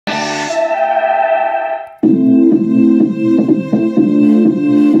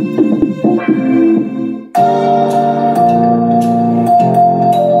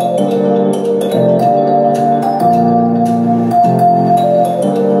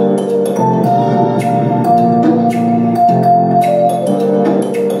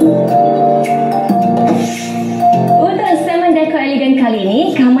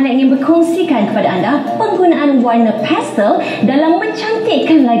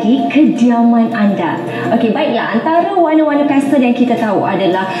di kediaman anda. Okey, baiklah. Antara warna-warna pastel yang kita tahu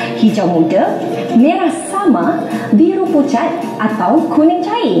adalah hijau muda, merah sama, biru pucat atau kuning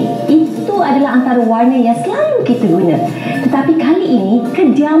cair. Itu adalah antara warna yang selalu kita guna. Tetapi kali ini,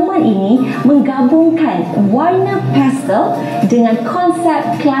 kediaman ini menggabungkan warna pastel dengan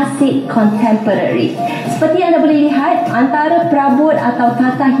konsep klasik contemporary. Seperti anda boleh lihat, antara perabot atau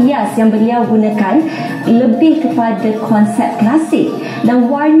tata hias yang beliau gunakan lebih kepada konsep klasik, dan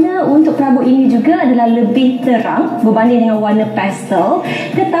warna untuk perabot ini juga adalah lebih terang berbanding dengan warna pastel,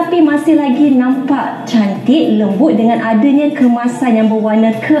 tetapi masih lagi nampak cantik, lembut dengan adanya kemasan yang berwarna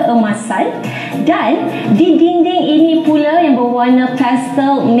keemasan. Dan di dinding ini pula yang berwarna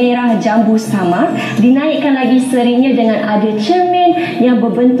pastel merah jambu sama, dinaikkan lagi serinya dengan ada cermin yang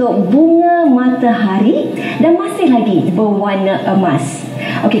berbentuk bunga matahari dan masih lagi berwarna emas.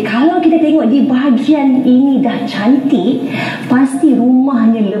 Okey, kalau kita tengok di bahagian ini dah cantik, pasti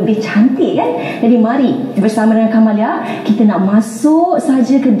rumahnya lebih cantik kan? Jadi mari bersama dengan Kamalia, kita nak masuk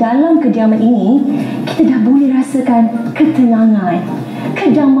saja ke dalam kediaman ini, kita dah boleh rasakan ketenangan,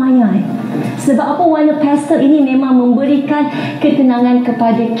 kedamaian. Sebab apa? Warna pastel ini memang memberikan ketenangan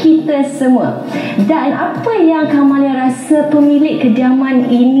kepada kita semua. Dan apa yang Kamalia rasa pemilik kediaman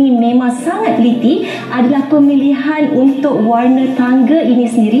ini memang sangat teliti adalah pemilihan untuk warna tangga ini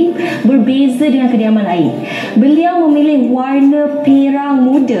sendiri berbeza dengan kediaman lain. Beliau memilih warna perang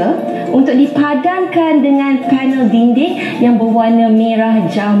muda untuk dipadankan dengan panel dinding yang berwarna merah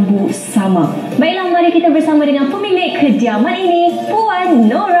jambu sama. Baiklah, mari kita bersama dengan pemilik kediaman ini, Puan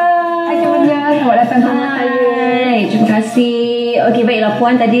Nora. Hai Kamalia, selamat datang ke rumah saya. Terima kasih. Okey, baiklah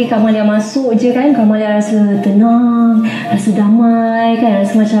Puan, tadi Kamalia masuk je kan, Kamalia rasa tenang, rasa damai kan,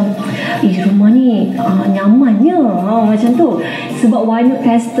 rasa macam rumah ni nyamannya macam tu sebab warna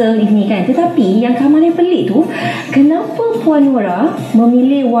pastel ini kan. Tetapi yang Kamalia pelik tu, kenapa Puan Nora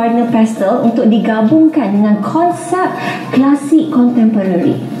memilih warna pastel untuk digabungkan dengan konsep klasik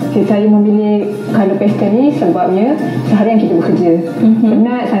contemporary? Saya memilih colour pastel ni sebabnya seharian kita bekerja,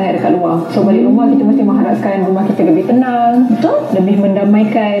 penat sangat dekat luar. So balik rumah kita mesti mengharapkan rumah kita lebih tenang, betul, lebih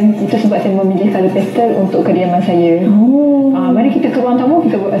mendamaikan. Itu sebab saya memilih colour pastel untuk kediaman saya. Mari kita ke ruang tamu,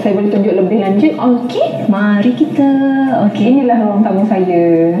 saya boleh tunjuk lebih lanjut. Okey, mari kita. Okey, inilah ruang tamu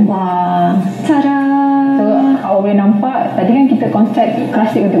saya. Wah, tada. So awak boleh nampak tadi kan kita konsep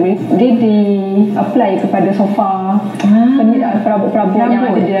klasik untuk dia di-apply kepada sofa, perabot-perabot yang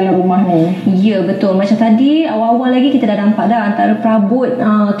ada di dalam rumah ni. Ya, betul. Macam tadi awal-awal lagi kita dah nampak dah antara perabot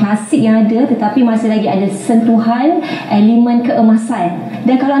klasik yang ada, tetapi masih lagi ada sentuhan elemen keemasan.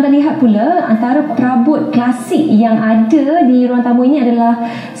 Dan kalau anda lihat pula, antara perabot klasik yang ada di ruang tamu ini adalah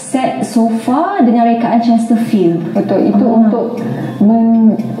set sofa dengan rekaan Chesterfield. Betul, itu untuk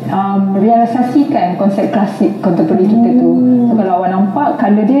merealisasikan konsep klasik contemporary kita tu. So, kalau awak nampak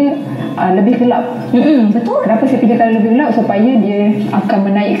colour dia lebih gelap. Betul. Kenapa saya pilih colour lebih gelap? Supaya dia akan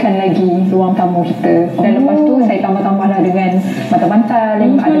menaikkan lagi ruang tamu kita. Dan lepas tu saya tambah-tambahlah dengan bantal-bantal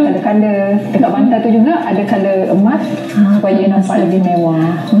yang ada colour-colour. Dekat bantal tu juga ada colour emas supaya nampak lebih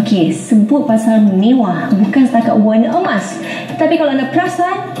mewah. Okey, sebut pasal mewah, bukan setakat warna emas. Tapi kalau anda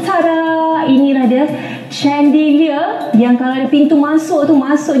perasan, tada, inilah dia chandelier yang kalau ada pintu masuk tu,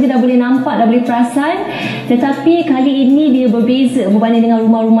 masuk je dah boleh nampak, dah boleh perasan. Tetapi kali ini dia berbeza berbanding dengan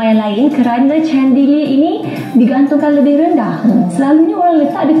rumah-rumah yang lain kerana chandelier ini digantungkan lebih rendah. Selalunya orang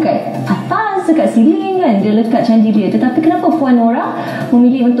letak dekat atas, dekat ceiling kan, dia letak chandelier. Tetapi kenapa Puan Nora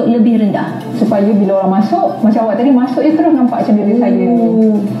memilih untuk lebih rendah? Supaya bila orang masuk, macam awak tadi masuk je terus nampak chandelier saya.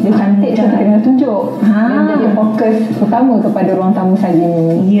 Dia cantik, so kita kena tunjuk. Dia menjadi fokus utama kepada ruang tamu saya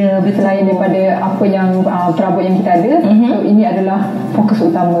ni. Ya, betul. Selain daripada apa yang perabot yang kita ada, so ini adalah fokus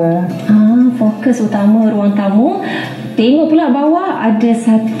utama. Fokus utama ruang tamu. Tengok pula bawah ada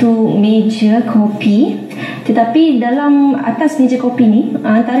satu meja kopi. Tetapi dalam atas meja kopi ni,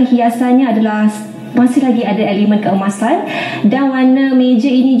 antara hiasannya adalah masih lagi ada elemen keemasan, dan warna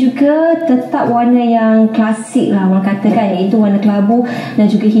meja ini juga tetap warna yang klasik lah orang katakan, iaitu warna kelabu dan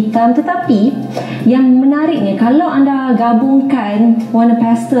juga hitam. Tetapi yang menariknya, kalau anda gabungkan warna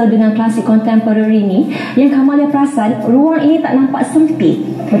pastel dengan klasik contemporary ni, yang Kamalia perasan, ruang ini tak nampak sempit.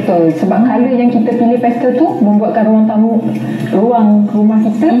 Betul, sebab colour yang kita pilih pastel tu membuatkan ruang tamu, ruang rumah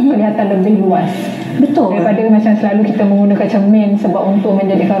kita kelihatan lebih luas. Betul. Daripada macam selalu kita menggunakan cermin sebab untuk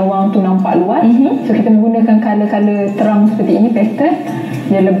menjadikan ruang tu nampak luas. So kita menggunakan color-color terang seperti ini, pastel,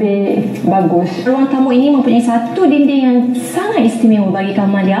 dia lebih bagus. Ruang tamu ini mempunyai satu dinding yang sangat istimewa bagi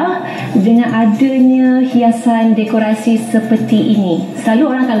Kamalia dengan adanya hiasan dekorasi seperti ini. Selalu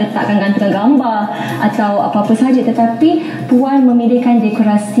orang akan letakkan gantungan gambar atau apa-apa saja, tetapi Puan memilihkan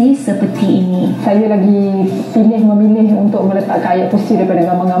dekorasi seperti ini. Saya lagi memilih untuk meletakkan ayat kursi daripada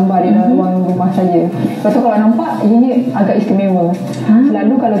gambar-gambar di dalam ruang rumah saya. Lepas tu kalau nampak ini agak istimewa.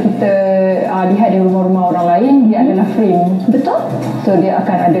 Selalu kalau kita lihat di rumah-rumah orang lain, dia adalah frame. Betul. So dia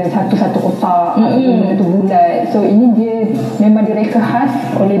akan ada satu-satu kotak ataupun benda tu bulat. So ini dia memang direka khas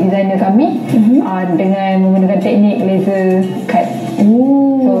oleh designer kami dengan menggunakan teknik laser cut.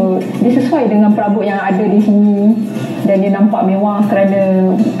 So dia sesuai dengan perabot yang ada di sini dan dia nampak mewah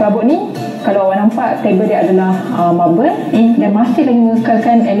kerana perabot ni kalau awak nampak table dia adalah marble dan masih lagi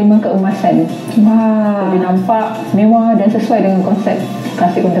mengekalkan elemen keemasan. Dia nampak mewah dan sesuai dengan konsep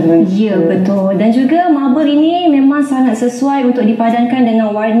klasik contemporary. Ya, betul. Dan juga marble ini memang sangat sesuai untuk dipadankan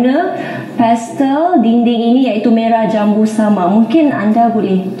dengan warna pastel dinding ini iaitu merah jambu sama. Mungkin anda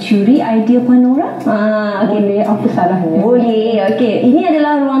boleh curi idea Puan Nora? Boleh, apa salahnya? Boleh. Okey, ini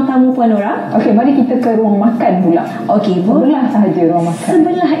adalah ruang tamu Puan Nora. Okey, mari kita ke ruang makan pula. Okey, sebelah sahaja ruang makan.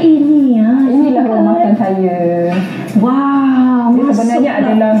 Sebelah ini ya. Inilah ruang makan saya. Wow, dia sebenarnya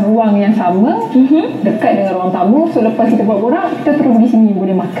adalah ruang yang sama, dekat dengan ruang tamu. So lepas kita buat borak, kita terus di sini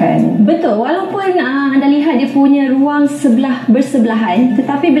boleh makan. Betul. Walaupun anda lihat dia punya ruang bersebelahan,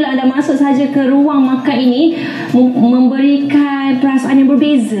 tetapi bila anda masuk saja ke ruang makan ini memberikan perasaan yang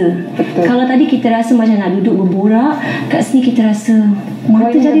berbeza. Betul. Kalau tadi kita rasa macam nak duduk berborak, kat sini kita rasa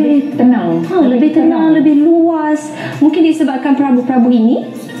mata jadi lebih tenang. Lebih tenang, lebih luas. Mungkin disebabkan perabot-perabot ini.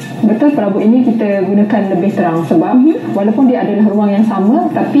 Betul, perabot ini kita gunakan lebih terang sebab walaupun dia adalah ruang yang sama,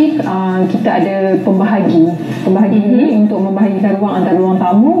 tapi kita ada pembahagi ini untuk membahagikan ruang antara ruang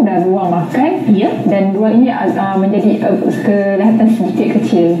tamu dan ruang makan. Dan ruang ini menjadi kelihatan sedikit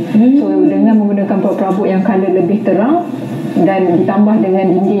kecil. So dengan menggunakan perabot yang color lebih terang dan ditambah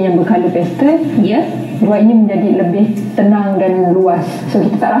dengan dinding yang bercolor pastel, ruang ini menjadi lebih tenang dan luas. So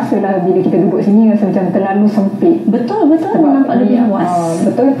kita tak rasa lah bila kita duduk sini rasa macam terlalu sempit. Betul nampak lebih luas.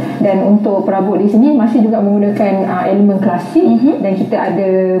 Betul. Dan untuk perabot di sini masih juga menggunakan elemen klasik dan kita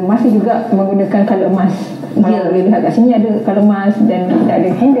masih juga menggunakan color emas. Kalau boleh lihat kat sini ada color emas dan kita ada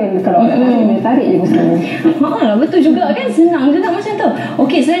handle. Kalau nak tarik je ke sini. Betul juga kan, senang juga macam tu.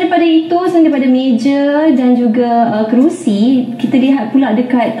 Okey, selain daripada itu, selain daripada meja dan juga kerusi, kita lihat pula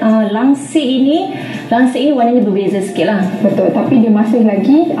dekat langsir ini warnanya berbeza sikit lah. Betul, tapi dia masih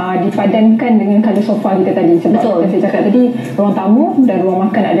lagi dipadankan dengan colour sofa kita tadi. Sebab saya cakap tadi ruang tamu dan ruang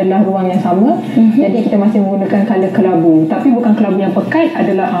makan adalah ruang yang sama. Jadi kita masih menggunakan colour kelabu. Tapi bukan kelabu yang pekat,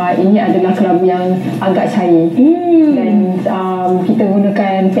 ini adalah kelabu yang agak cair. Dan kita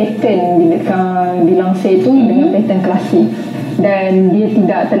gunakan pattern di langsir itu dengan pattern klasik. Dan dia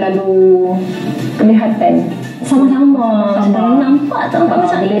tidak terlalu kelihatan. Sama-sama. Nampak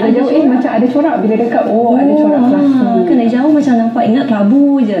macam bila jauh macam ada corak, bila dekat ada corak klasik. Kan dari jauh macam nampak ingat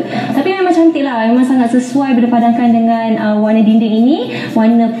kelabu je. Tapi memang cantik lah, memang sangat sesuai berpadankan dengan warna dinding ini,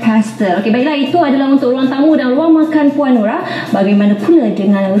 warna pastel. Okey, baiklah, itu adalah untuk ruang tamu dan ruang makan Puan Nora. Bagaimana pula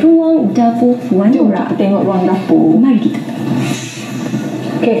dengan ruang dapur Puan Nora? Kita tengok ruang dapur. Mari kita.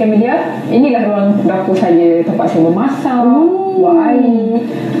 Okey, Kamilia, inilah ruang dapur saya, tempat saya memasak, buat air.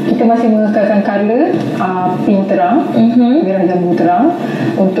 Kita masih mengekalkan color pink terang, merah jambu terang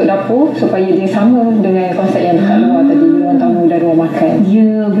untuk dapur supaya dia sama dengan konsep yang dekat luar tadi, ruang tamu dan ruang makan.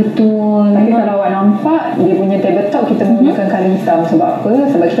 Ya, betul. Tapi kalau awak nampak dia punya tabletop kita menggunakan color hitam. Sebab apa?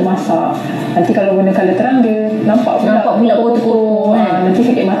 Sebab kita masak. Nanti kalau guna color terang dia nampak pula kotor. Nanti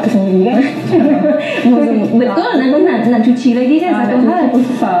sakit mata sendiri kan. Betul, nanti nak cuci lagi kan satu hal.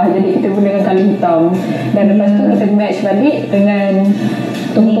 Susah. Jadi kita gunakan color hitam. Dan lepas tu kita match balik dengan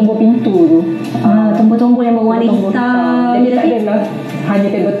tombol-tombol pintu tu. Tombol-tombol yang berwarna hitam. Jadi tak adalah hanya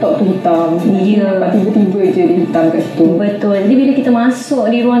tabletop tu hitam. Nampak tiba-tiba je dia hitam kat situ. Betul. Jadi bila kita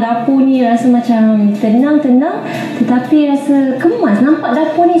masuk di ruang dapur ni rasa macam tenang-tenang, tetapi rasa kemas. Nampak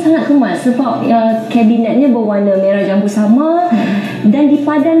dapur ni sangat kemas sebab kabinetnya berwarna merah jambu sama dan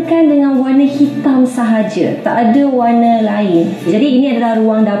dipadankan dengan warna hitam sahaja. Tak ada warna lain. Jadi ini adalah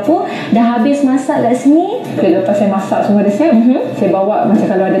ruang dapur. Dah habis masak kat sini. Lepas saya masak semua dah siap, saya bawa macam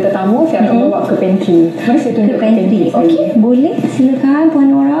kalau ada tetamu, saya akan bawa ke pantry. Mari saya tunjuk ke pantry saya. Okey, boleh. Silakan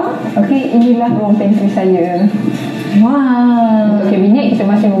Puan Nora. Okey, inilah ruang pantry saya. Wow. Untuk kabinet kita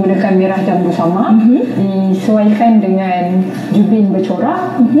masih menggunakan merah jambu sama, disesuaikan dengan jubin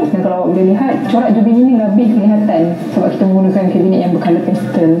bercorak. Dan kalau awak boleh lihat, corak jubin ini lebih kelihatan sebab kita menggunakan kabinet yang bercolour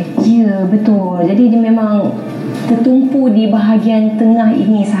pastel. Ya, betul. Jadi dia memang tertumpu di bahagian tengah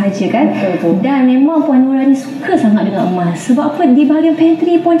ini sahaja kan. Betul. Dan memang Puan Nora ni suka sangat dengan emas. Sebab apa, di bahagian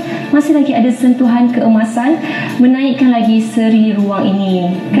pantry pun masih lagi ada sentuhan keemasan, menaikkan lagi seri ruang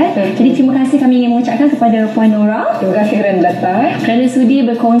ini kan. Betul. Jadi terima kasih kami ingin mengucapkan kepada Puan Nora. Terima kasih kerana datang, kerana sudi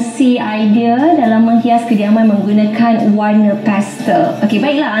berkongsi idea dalam menghias kediaman menggunakan warna pastel. Okey,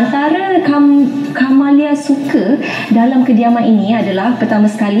 baiklah, antara Kamalia suka dalam kediaman ini adalah pertama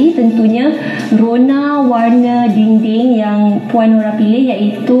sekali tentunya rona warna dinding yang Puan Nora pilih,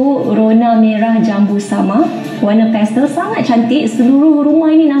 iaitu rona merah jambu sama, warna pastel, sangat cantik. Seluruh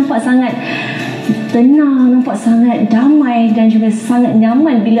rumah ini nampak sangat tenang, nampak sangat damai dan juga sangat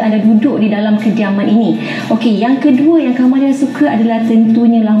nyaman bila anda duduk di dalam kediaman ini. Okey, yang kedua yang Kamalia suka adalah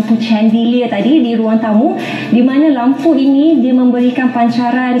tentunya lampu chandelier tadi di ruang tamu, di mana lampu ini dia memberikan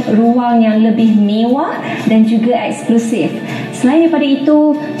pancaran ruang yang lebih mewah dan juga eksklusif. Selain daripada itu,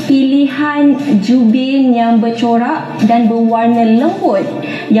 pilihan jubin yang bercorak dan berwarna lembut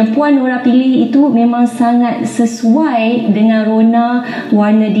yang Puan Nora pilih itu memang sangat sesuai dengan rona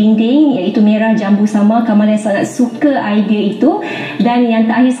warna dinding, iaitu merah jambu sama. Kamalia sangat suka idea itu. Dan yang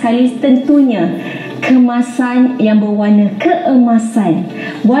terakhir sekali tentunya kemasan yang berwarna keemasan.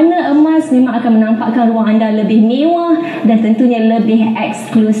 Warna emas memang akan menampakkan ruang anda lebih mewah dan tentunya lebih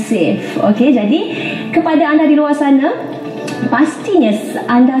eksklusif. Okey, jadi kepada anda di luar sana, pastinya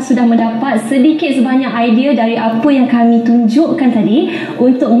anda sudah mendapat sedikit sebanyak idea dari apa yang kami tunjukkan tadi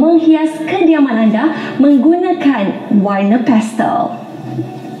untuk menghias kediaman anda menggunakan warna pastel.